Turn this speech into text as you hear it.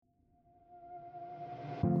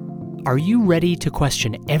Are you ready to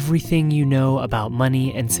question everything you know about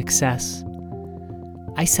money and success?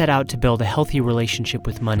 I set out to build a healthy relationship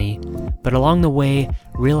with money, but along the way,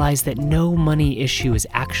 realized that no money issue is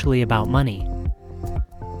actually about money.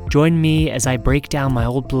 Join me as I break down my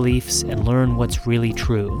old beliefs and learn what's really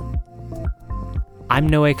true. I'm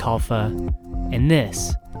Noe Kalfa, and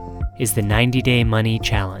this is the 90-Day Money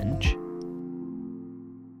Challenge.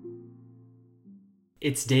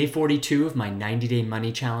 It's day 42 of my 90-Day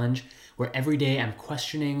Money Challenge, where every day I'm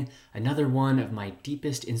questioning another one of my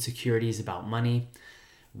deepest insecurities about money.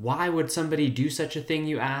 Why would somebody do such a thing,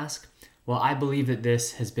 you ask? Well, I believe that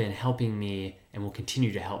this has been helping me and will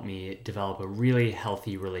continue to help me develop a really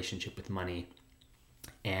healthy relationship with money.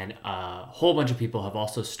 And a whole bunch of people have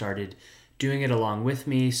also started doing it along with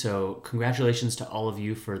me, so congratulations to all of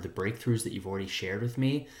you for the breakthroughs that you've already shared with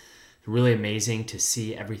me. It's really amazing to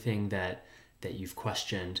see everything that you've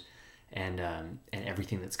questioned and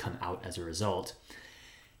everything that's come out as a result.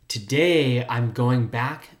 Today, I'm going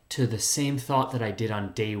back to the same thought that I did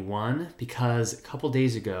on day one, because a couple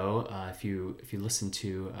days ago, if you listen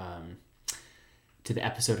to the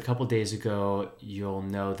episode a couple days ago, you'll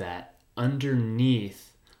know that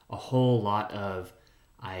underneath a whole lot of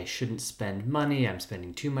I shouldn't spend money, I'm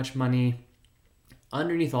spending too much money,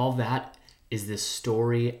 underneath all of that is this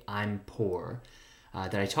story, I'm poor,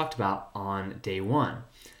 that I talked about on day one.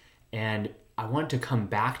 And I want to come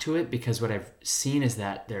back to it because what I've seen is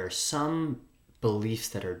that there are some beliefs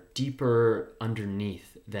that are deeper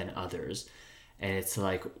underneath than others. And it's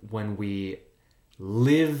like when we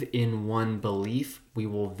live in one belief, we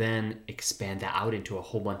will then expand that out into a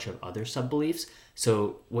whole bunch of other sub-beliefs.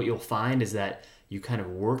 So what you'll find is that you kind of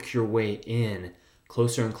work your way in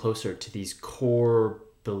closer and closer to these core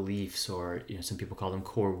beliefs, or some people call them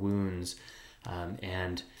core wounds.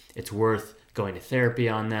 And it's worth going to therapy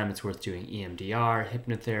on them. It's worth doing EMDR,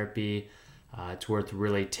 hypnotherapy. It's worth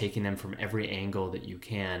really taking them from every angle that you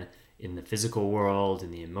can in the physical world,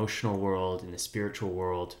 in the emotional world, in the spiritual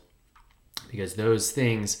world, because those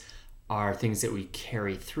things are things that we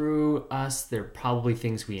carry through us. They're probably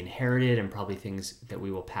things we inherited and probably things that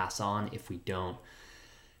we will pass on if we don't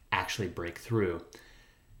actually break through.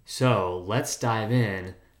 So let's dive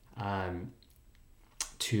in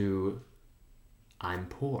to I'm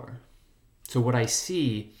poor. So what I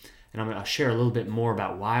see, and I'll share a little bit more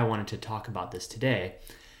about why I wanted to talk about this today,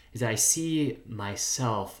 is that I see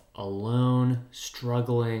myself alone,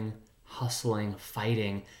 struggling, hustling,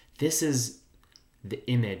 fighting. This is the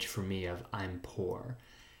image for me of I'm poor.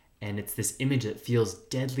 And it's this image that feels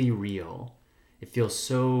deadly real. It feels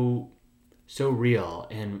so real.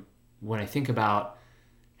 And when I think about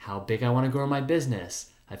how big I want to grow my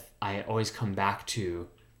business, I always come back to,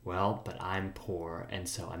 well, but I'm poor, and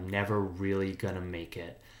so I'm never really going to make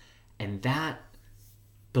it. And that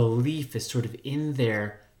belief is sort of in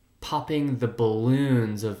there, popping the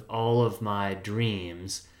balloons of all of my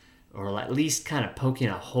dreams, or at least kind of poking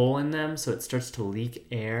a hole in them so it starts to leak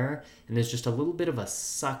air, and there's just a little bit of a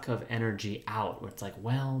suck of energy out where it's like,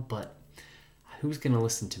 well, but who's going to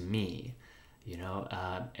listen to me?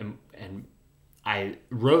 And I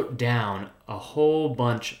wrote down a whole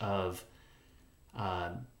bunch of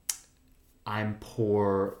I'm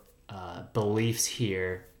poor beliefs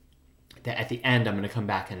here that at the end I'm going to come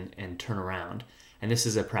back and turn around. And this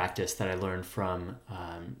is a practice that I learned from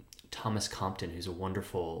Thomas Compton, who's a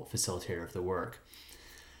wonderful facilitator of the work.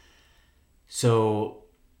 So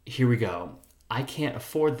here we go. I can't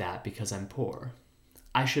afford that because I'm poor.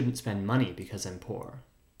 I shouldn't spend money because I'm poor.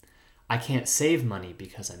 I can't save money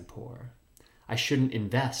because I'm poor. I shouldn't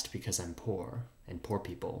invest because I'm poor, and poor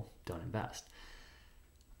people don't invest.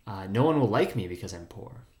 No one will like me because I'm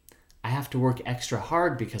poor. I have to work extra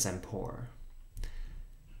hard because I'm poor.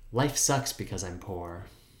 Life sucks because I'm poor.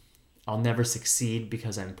 I'll never succeed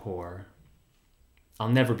because I'm poor. I'll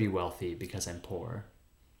never be wealthy because I'm poor.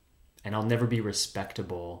 And I'll never be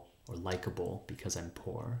respectable or likable because I'm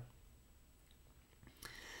poor.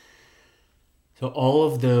 So all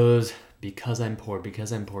of those, because I'm poor,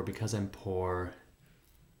 because I'm poor, because I'm poor,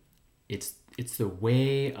 it's the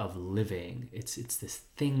way of living. It's this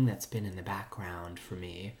thing that's been in the background for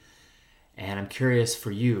me. And I'm curious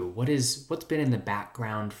for you, what's been in the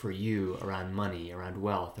background for you around money, around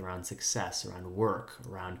wealth, around success, around work,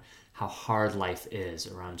 around how hard life is,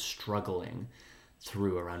 around struggling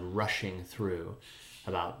through, around rushing through,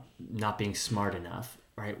 about not being smart enough,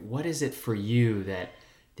 right? What is it for you that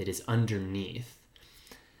is underneath?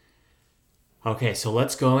 Okay, so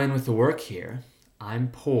let's go in with the work here. I'm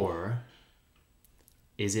poor.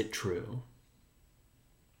 Is it true?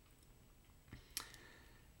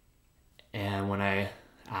 And when I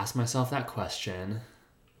ask myself that question,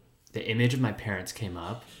 the image of my parents came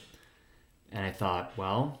up, and I thought,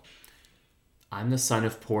 well, I'm the son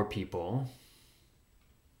of poor people.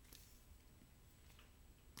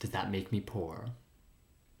 Does that make me poor?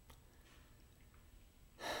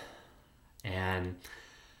 And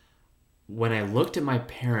when I looked at my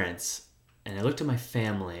parents and I looked at my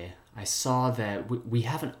family, I saw that we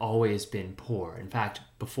haven't always been poor. In fact,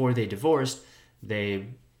 before they divorced, they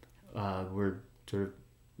were sort of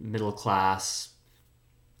middle class,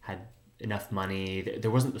 had enough money. There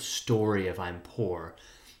wasn't the story of I'm poor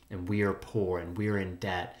and we are poor and we're in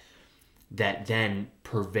debt that then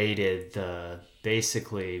pervaded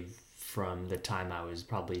basically from the time I was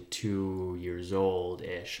probably 2 years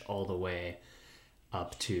old-ish all the way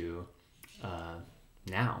up to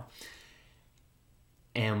now.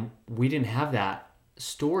 And we didn't have that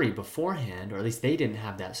story beforehand, or at least they didn't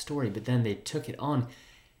have that story, but then they took it on.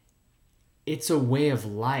 It's a way of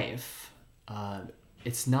life.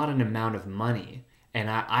 It's not an amount of money. And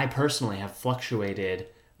I personally have fluctuated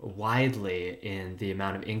widely in the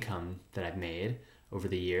amount of income that I've made over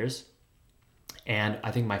the years. And I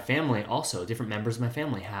think my family also, different members of my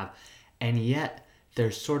family have. And yet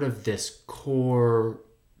there's sort of this core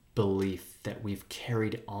belief that we've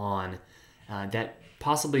carried on that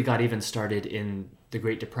possibly got even started in the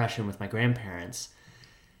Great Depression with my grandparents.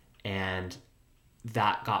 And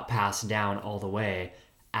that got passed down all the way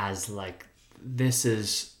as like, this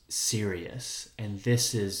is serious and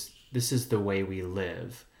this is the way we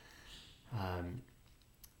live.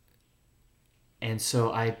 And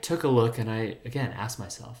so I took a look and I, again, asked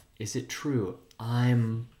myself, is it true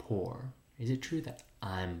I'm poor? Is it true that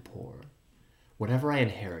I'm poor? Whatever I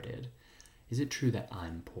inherited, is it true that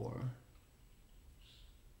I'm poor?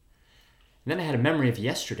 And then I had a memory of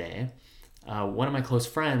yesterday. One of my close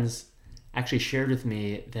friends actually shared with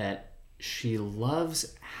me that she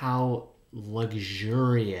loves how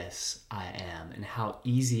luxurious I am and how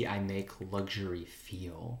easy I make luxury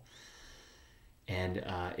feel. And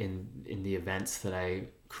in the events that I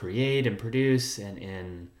create and produce, and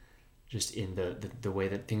in the way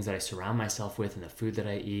that things that I surround myself with and the food that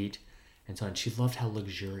I eat and so on. She loved how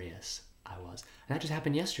luxurious I was. And that just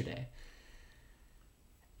happened yesterday.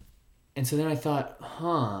 And so then I thought,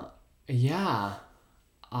 yeah,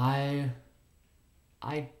 I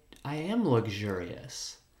am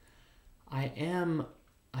luxurious. I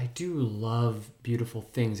do love beautiful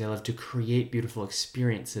things. I love to create beautiful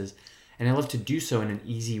experiences, and I love to do so in an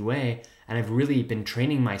easy way. And I've really been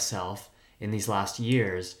training myself in these last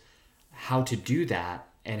years how to do that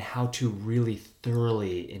and how to really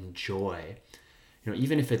thoroughly enjoy.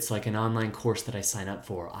 Even if it's like an online course that I sign up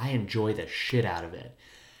for, I enjoy the shit out of it.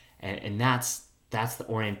 And that's the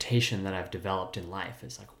orientation that I've developed in life.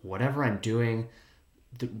 It's like, whatever I'm doing,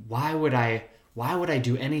 why would I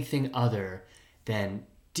do anything other than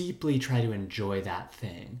deeply try to enjoy that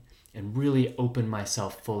thing and really open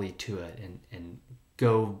myself fully to it and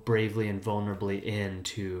go bravely and vulnerably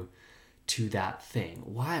into that thing?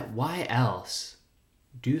 Why else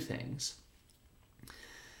do things?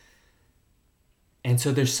 And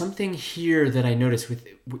so there's something here that I notice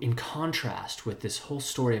in contrast with this whole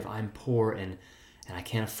story of I'm poor and I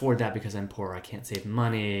can't afford that because I'm poor. I can't save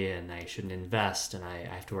money and I shouldn't invest and I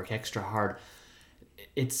have to work extra hard.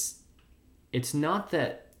 It's not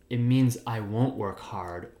that it means I won't work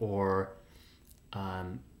hard or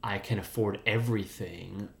I can afford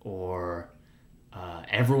everything or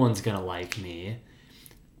everyone's gonna like me.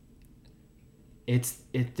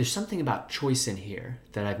 There's something about choice in here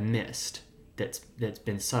that I've missed. That's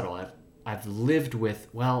been subtle. I've lived with,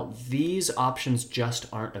 well, these options just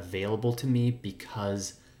aren't available to me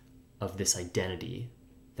because of this identity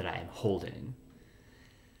that I am holding.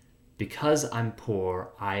 Because I'm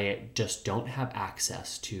poor, I just don't have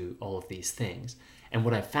access to all of these things. And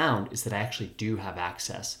what I found is that I actually do have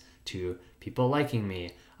access to people liking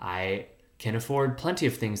me. I can afford plenty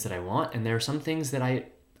of things that I want, and there are some things that I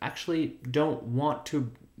actually don't want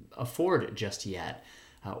to afford just yet.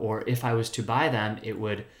 Or if I was to buy them, it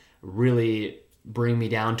would really bring me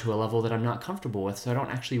down to a level that I'm not comfortable with, so I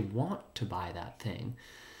don't actually want to buy that thing.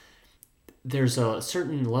 There's a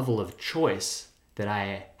certain level of choice that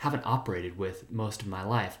I haven't operated with most of my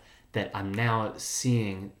life that I'm now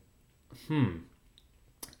seeing,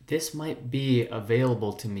 this might be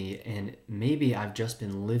available to me, and maybe I've just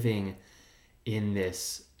been living in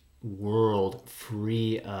this world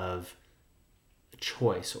free of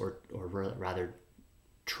choice, or rather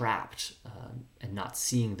trapped and not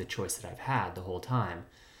seeing the choice that I've had the whole time.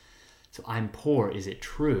 So I'm poor. Is it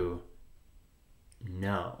true?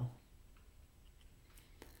 No.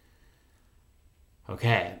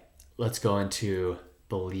 Okay, let's go into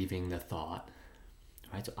believing the thought.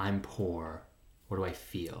 right? So I'm poor. What do I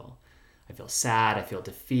feel? I feel sad. I feel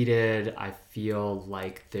defeated. I feel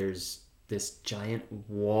like there's this giant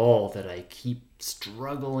wall that I keep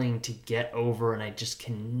struggling to get over, and I just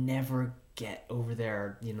can never get over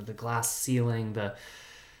there. The glass ceiling,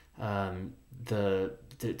 um,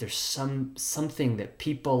 there's something that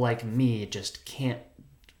people like me just can't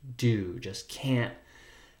do, just can't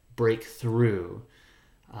break through.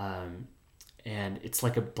 And it's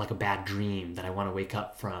like a bad dream that I want to wake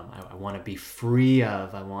up from. I want to be free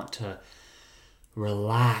of. I want to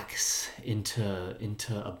relax into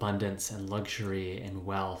abundance and luxury and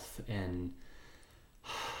wealth and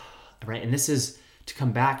right. And this is to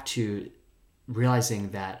come back to realizing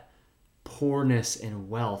that poorness and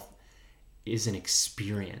wealth is an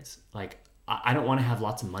experience. Like I don't want to have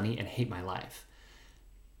lots of money and hate my life.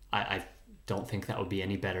 I don't think that would be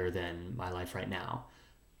any better than my life right now.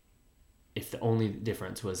 If the only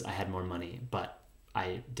difference was I had more money, but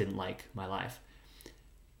I didn't like my life.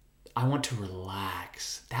 I want to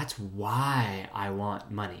relax. That's why I want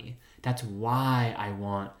money. That's why I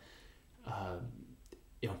want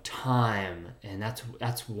time, and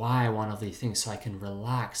that's why I want all these things, so I can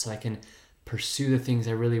relax, so I can pursue the things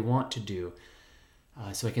I really want to do,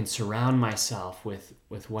 so I can surround myself with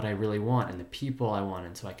what I really want and the people I want,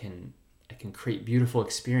 and so I can create beautiful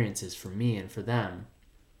experiences for me and for them,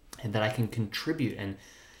 and that I can contribute and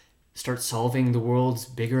start solving the world's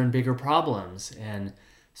bigger and bigger problems and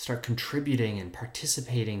start contributing and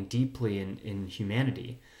participating deeply in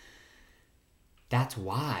humanity. That's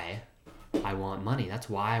why I want money. That's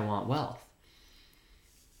why I want wealth.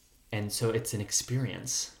 And so it's an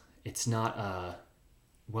experience. It's not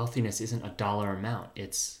wealthiness isn't a dollar amount.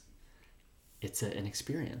 It's an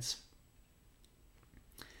experience.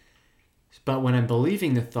 But when I'm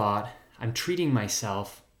believing the thought, I'm treating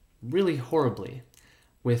myself really horribly,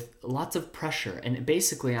 with lots of pressure. And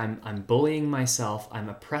basically I'm bullying myself, I'm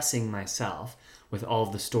oppressing myself with all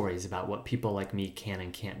of the stories about what people like me can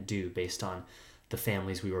and can't do based on the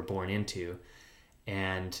families we were born into.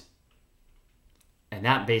 And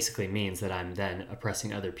that basically means that I'm then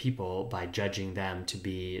oppressing other people by judging them to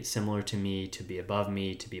be similar to me, to be above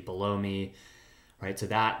me, to be below me, right? So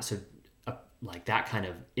that kind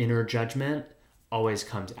of inner judgment always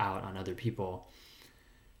comes out on other people.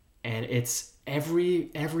 And it's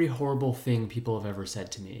every horrible thing people have ever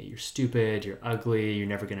said to me. You're stupid, you're ugly, you're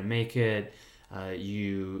never going to make it,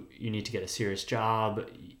 you need to get a serious job.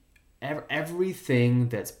 Everything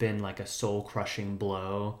that's been like a soul-crushing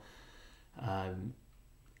blow,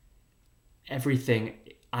 everything,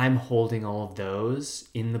 I'm holding all of those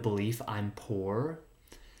in the belief I'm poor.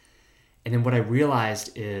 And then what I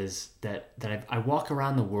realized is that I walk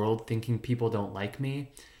around the world thinking people don't like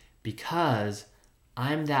me because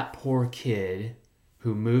I'm that poor kid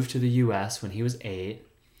who moved to the US when he was 8,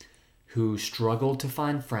 who struggled to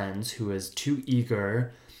find friends, who was too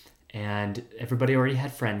eager, and everybody already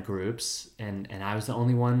had friend groups, and I was the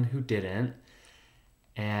only one who didn't.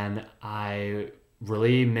 And I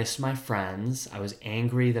really missed my friends. I was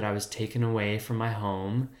angry that I was taken away from my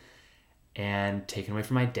home and taken away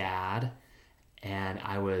from my dad. And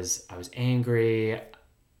I was angry.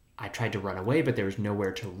 I tried to run away, but there was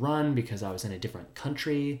nowhere to run because I was in a different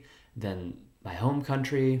country than my home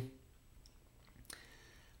country.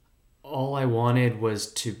 All I wanted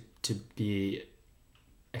was to be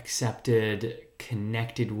accepted,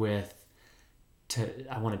 connected with,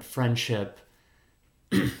 I wanted friendship.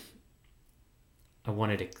 I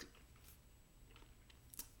wanted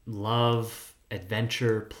love,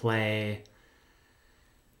 adventure, play.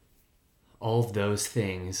 All of those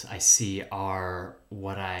things I see are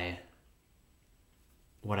what I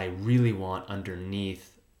really want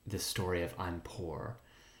underneath the story of I'm poor.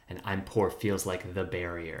 And I'm poor feels like the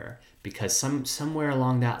barrier, because somewhere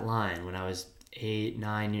along that line, when I was 8,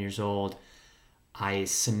 9 years old, I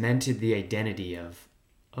cemented the identity of,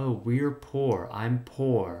 oh, we're poor, I'm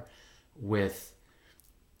poor, with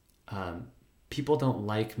people don't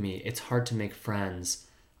like me, it's hard to make friends,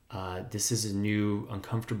 this is a new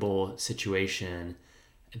uncomfortable situation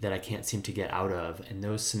that I can't seem to get out of. And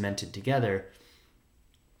those cemented together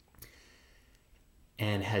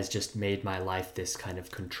and has just made my life this kind of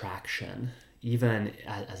contraction, even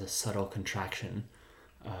as a subtle contraction.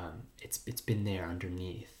 It's been there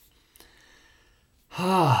underneath.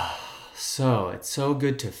 So it's so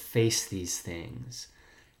good to face these things,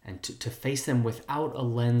 and to face them without a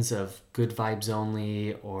lens of good vibes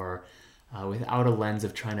only, or without a lens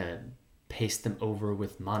of trying to paste them over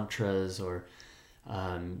with mantras or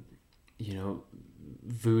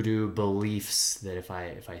voodoo beliefs that if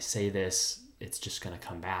I say this, it's just going to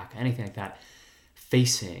come back. Anything like that.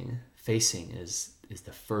 Facing is is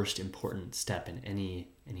the first important step in any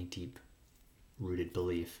deep rooted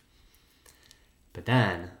belief. But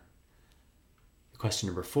then question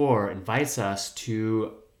number 4 invites us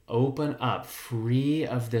to open up free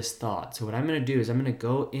of this thought. So what I'm going to do is I'm going to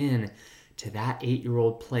go in to that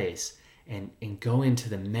 8-year-old place and go into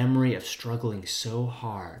the memory of struggling so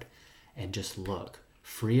hard and just look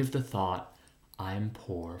free of the thought, I'm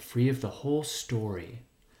poor, free of the whole story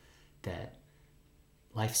that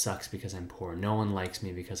life sucks because I'm poor. No one likes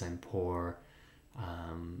me because I'm poor.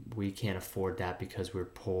 We can't afford that because we're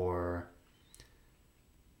poor.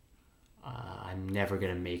 I'm never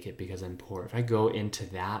going to make it because I'm poor. If I go into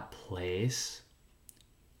that place,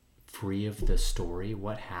 free of the story,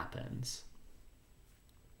 what happens?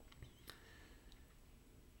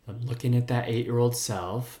 I'm looking at that 8-year-old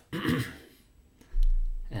self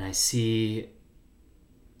and I see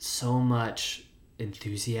so much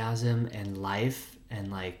enthusiasm and life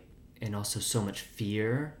and also so much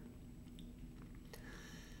fear.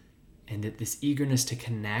 And that this eagerness to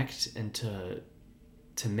connect and to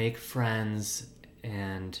make friends,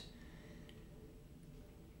 and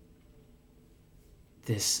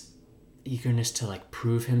this eagerness to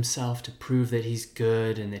prove himself, to prove that he's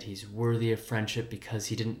good and that he's worthy of friendship because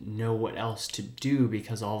he didn't know what else to do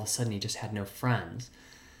because all of a sudden he just had no friends.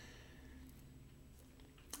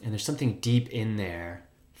 And there's something deep in there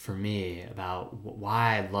for me about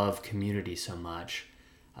why I love community so much,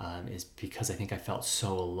 is because I think I felt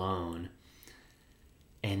so alone.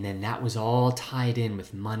 And then that was all tied in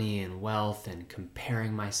with money and wealth and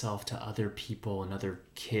comparing myself to other people and other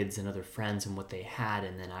kids and other friends and what they had.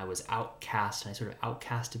 And then I was outcast, and I sort of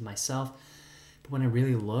outcasted myself. But when I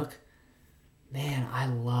really look, man, I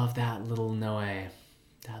love that little Noe,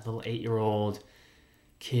 that little 8-year-old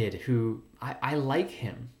kid who I like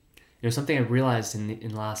him. Something I've realized in the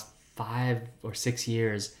last 5 or 6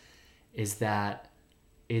 years is that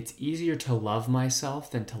it's easier to love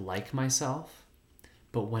myself than to like myself.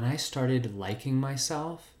 But when I started liking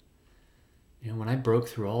myself, when I broke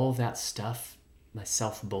through all of that stuff, my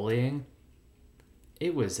self-bullying,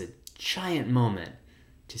 it was a giant moment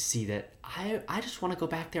to see that I just want to go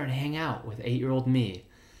back there and hang out with 8-year-old me.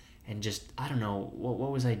 And just, I don't know,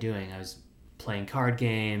 what was I doing? I was playing card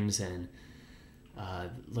games and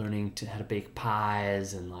learning how to bake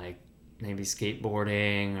pies and maybe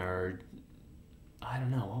skateboarding, or I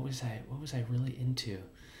don't know, what was I really into?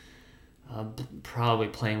 Probably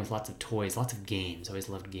playing with lots of toys, lots of games. I always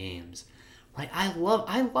loved games. Right? I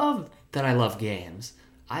love that I love games.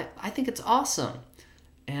 I think it's awesome.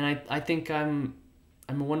 And I think I'm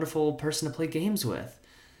a wonderful person to play games with.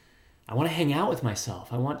 I want to hang out with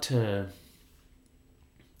myself. I want to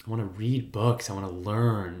read books. I want to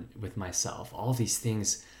learn with myself. All these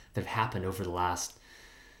things that have happened over the last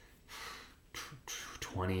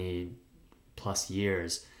 20 plus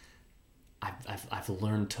years. I've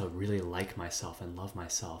learned to really like myself and love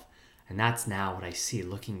myself. And that's now what I see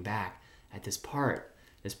looking back at this part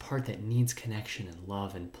that needs connection and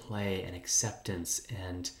love and play and acceptance.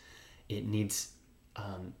 And it needs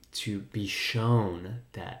to be shown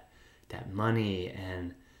that money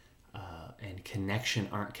and connection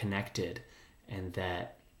aren't connected, and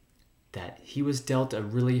that he was dealt a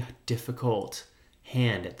really difficult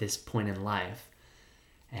hand at this point in life.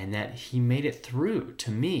 And that he made it through to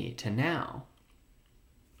me, to now.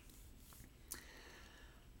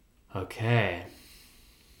 Okay.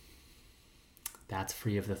 That's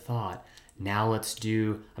free of the thought. Now I'm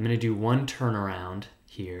going to do one turnaround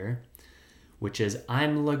here, which is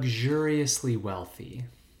I'm luxuriously wealthy.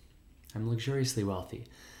 I'm luxuriously wealthy.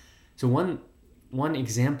 So one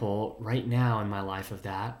example right now in my life of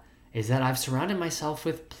that is that I've surrounded myself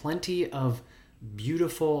with plenty of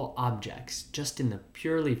beautiful objects, just in the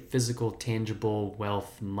purely physical, tangible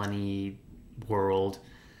wealth, money world.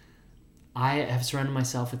 I have surrounded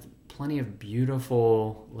myself with plenty of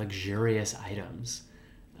beautiful, luxurious items,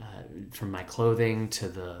 from my clothing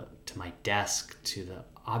to my desk to the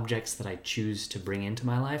objects that I choose to bring into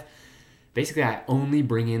my life. Basically, I only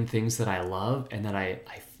bring in things that I love and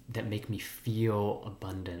that make me feel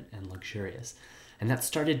abundant and luxurious. And that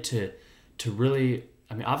started to really,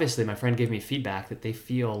 obviously my friend gave me feedback that they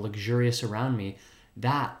feel luxurious around me.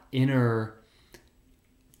 That inner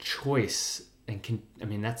choice,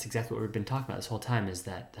 that's exactly what we've been talking about this whole time, is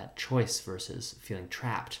that choice versus feeling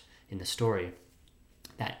trapped in the story.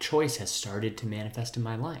 That choice has started to manifest in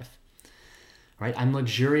my life, right? I'm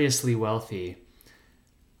luxuriously wealthy.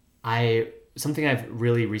 Something I've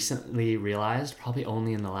really recently realized, probably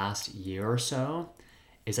only in the last year or so,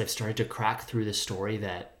 is I've started to crack through the story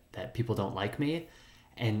that people don't like me,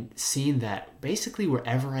 and seen that basically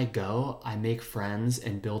wherever I go, I make friends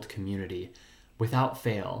and build community without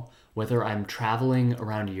fail, whether I'm traveling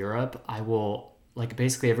around Europe, I will, like,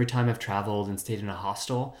 basically every time I've traveled and stayed in a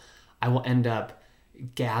hostel, I will end up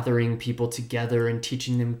gathering people together and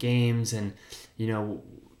teaching them games, and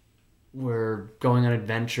we're going on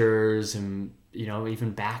adventures, and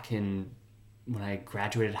even back in when I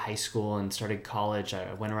graduated high school and started college,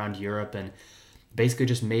 I went around Europe and basically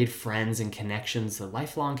just made friends and connections, the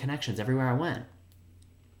lifelong connections everywhere I went.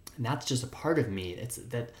 And that's just a part of me.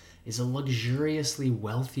 That is a luxuriously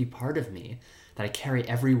wealthy part of me that I carry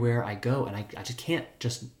everywhere I go, and I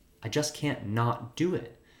just can't not do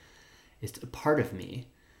it. It's a part of me.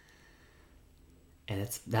 And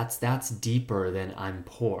that's deeper than I'm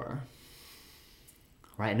poor.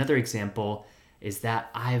 Right? Another example is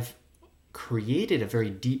that I've created a very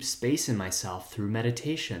deep space in myself through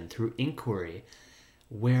meditation, through inquiry,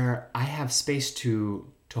 where I have space to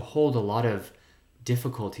hold a lot of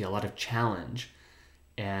difficulty, a lot of challenge.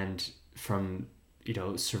 And from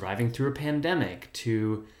surviving through a pandemic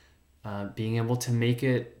to being able to make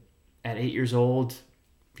it at 8 years old,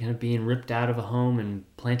 being ripped out of a home and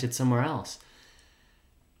planted somewhere else.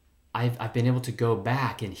 I've been able to go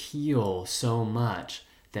back and heal so much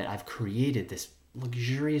that I've created this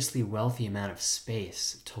luxuriously wealthy amount of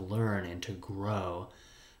space to learn and to grow,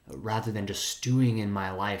 rather than just stewing in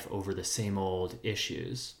my life over the same old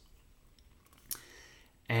issues.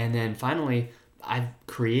 And then finally, I've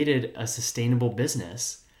created a sustainable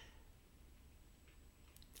business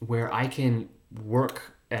where I can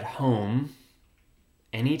work at home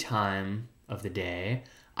any time of the day.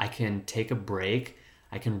 I can take a break.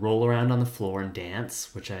 I can roll around on the floor and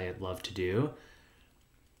dance, which I love to do.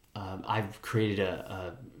 I've created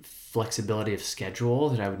a flexibility of schedule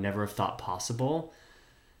that I would never have thought possible.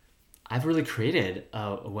 I've really created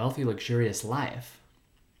a wealthy, luxurious life.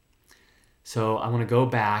 So I want to go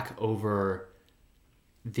back over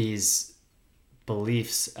these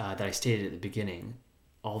beliefs that I stated at the beginning,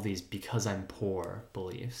 all these because I'm poor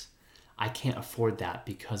beliefs. I can't afford that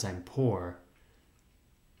because I'm poor.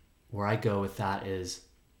 Where I go with that is,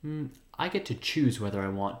 I get to choose whether I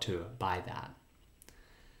want to buy that.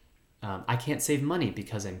 I can't save money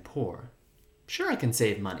because I'm poor. Sure, I can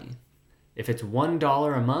save money. If it's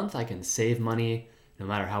 $1 a month, I can save money no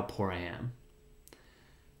matter how poor I am.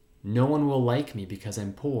 No one will like me because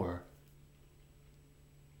I'm poor.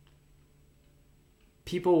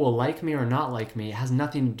 People will like me or not like me. It has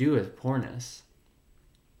nothing to do with poorness.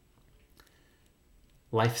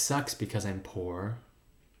 Life sucks because I'm poor.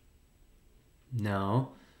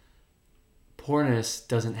 No. Poorness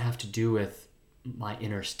doesn't have to do with my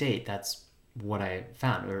inner state. That's what I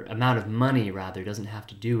found. Or amount of money, rather, doesn't have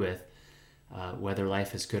to do with whether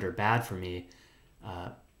life is good or bad for me.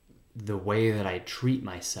 The way that I treat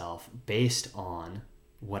myself based on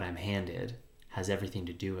what I'm handed has everything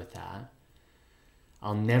to do with that.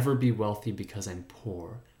 I'll never be wealthy because I'm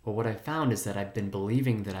poor. But what I found is that I've been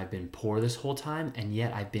believing that I've been poor this whole time, and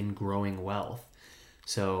yet I've been growing wealth.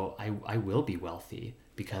 So I will be wealthy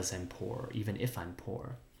because I'm poor, even if I'm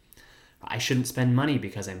poor. I shouldn't spend money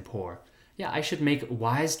because I'm poor. Yeah, I should make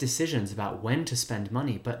wise decisions about when to spend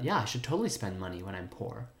money, but yeah, I should totally spend money when I'm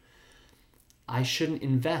poor. I shouldn't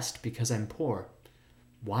invest because I'm poor.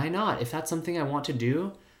 Why not? If that's something I want to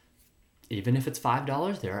do, even if it's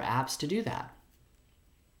 $5, there are apps to do that.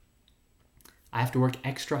 I have to work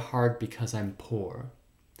extra hard because I'm poor.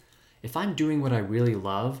 If I'm doing what I really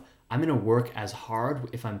love, I'm going to work as hard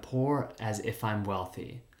if I'm poor as if I'm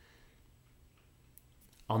wealthy.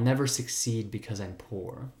 I'll never succeed because I'm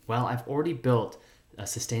poor. Well, I've already built a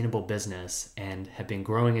sustainable business and have been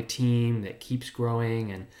growing a team that keeps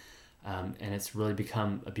growing, and it's really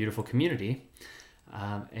become a beautiful community.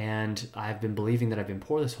 And I've been believing that I've been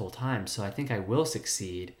poor this whole time, so I think I will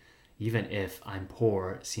succeed even if I'm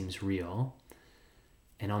poor seems real.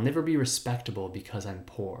 And I'll never be respectable because I'm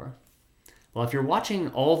poor. Well, if you're watching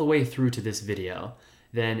all the way through to this video,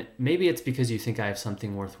 then maybe it's because you think I have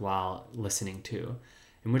something worthwhile listening to,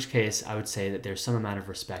 in which case I would say that there's some amount of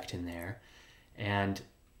respect in there. And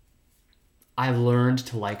I've learned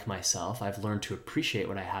to like myself. I've learned to appreciate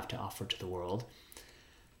what I have to offer to the world.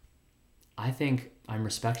 I think I'm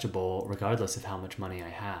respectable regardless of how much money I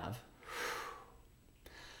have.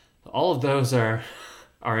 All of those are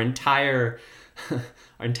our entire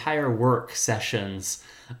work sessions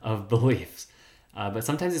of beliefs. But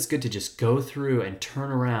sometimes it's good to just go through and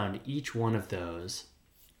turn around each one of those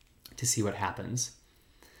to see what happens.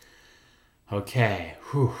 Okay,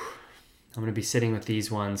 I'm going to be sitting with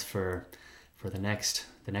these ones for the next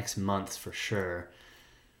months for sure.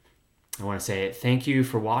 I want to say thank you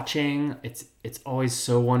for watching. It's always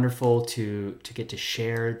so wonderful to get to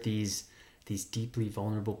share these these deeply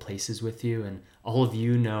vulnerable places with you. And all of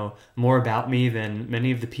you know more about me than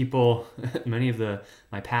many of the people,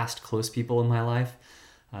 my past close people in my life.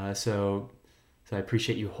 So I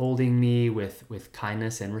appreciate you holding me with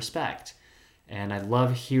kindness and respect. And I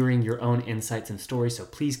love hearing your own insights and stories. So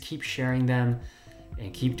please keep sharing them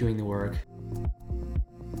and keep doing the work.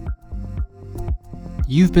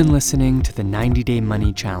 You've been listening to the 90-Day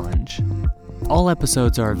Money Challenge. All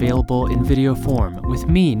episodes are available in video form with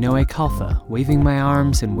me, Noe Kalfa, waving my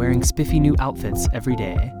arms and wearing spiffy new outfits every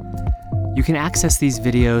day. You can access these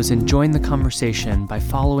videos and join the conversation by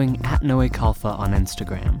following @NoeKalfa on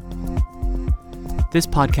Instagram. This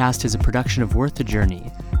podcast is a production of Worth the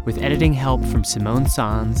Journey, with editing help from Simone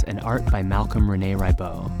Sanz and art by Malcolm René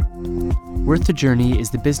Ribot. Worth the Journey is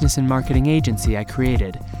the business and marketing agency I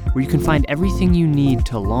created, where you can find everything you need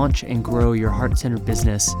to launch and grow your heart-centered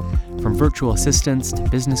business, from virtual assistants to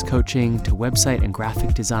business coaching to website and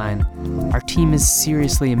graphic design. Our team is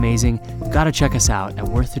seriously amazing. You've got to check us out at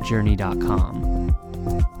worththejourney.com.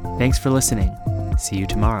 Thanks for listening. See you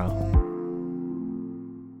tomorrow.